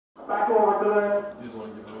over to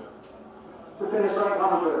the finish line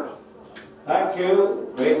commentator. Thank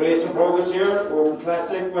you. Great race in progress here. Open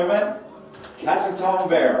Classic Women. Castletown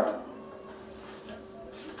Bear.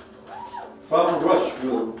 From Rush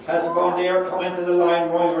Group. Castletown there, coming to the line,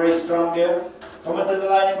 going very strong there. Coming to the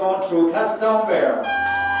line and going through. Castletown Bear.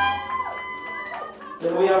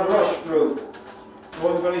 Then we have Rush Group.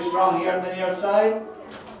 Going very strong here on the near side.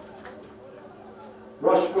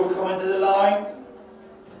 Rush Group coming to the line.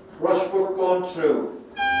 Rush Group going through.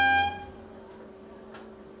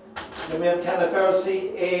 Then we have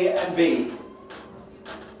Califercy A and B.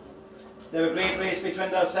 They have a great race between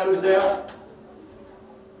themselves there.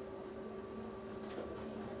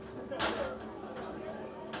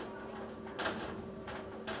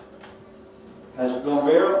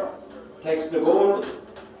 Rosscarbery takes the gold.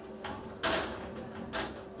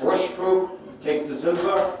 Rush Group takes the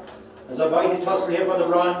silver. There's a mighty tussle here for the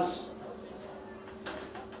bronze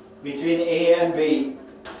between A and B.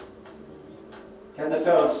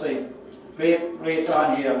 Califercy. Great race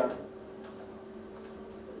on here.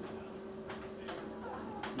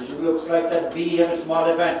 It looks like that B has a small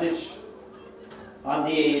advantage on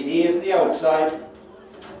the A. D is on the outside,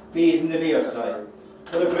 B is on the near side.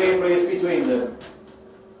 But a great race between them.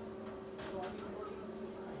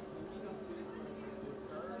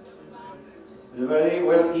 They're very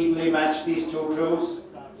well evenly matched, these two crews.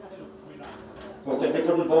 But they're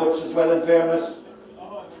different boats as well, in fairness.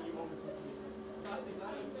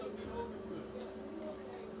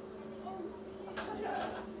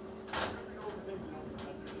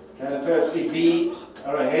 Califercy B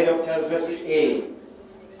are ahead of Califercy A.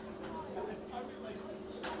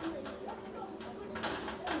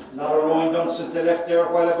 A lot of rowing done since they left there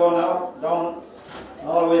a while ago now, down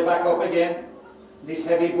all the way back up again. These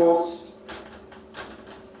heavy boats.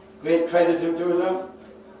 Great credit to them.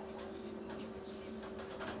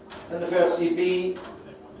 Califercy B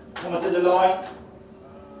coming to the line.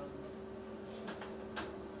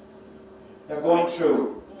 They're going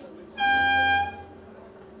through.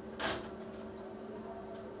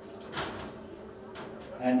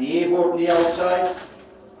 And the A boat on the outside.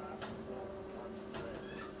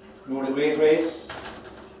 Rode a great race.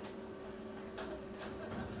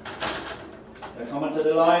 They're coming to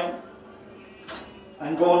the line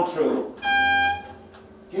and going through.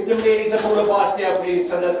 Give them ladies a full of boss there, please,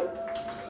 so that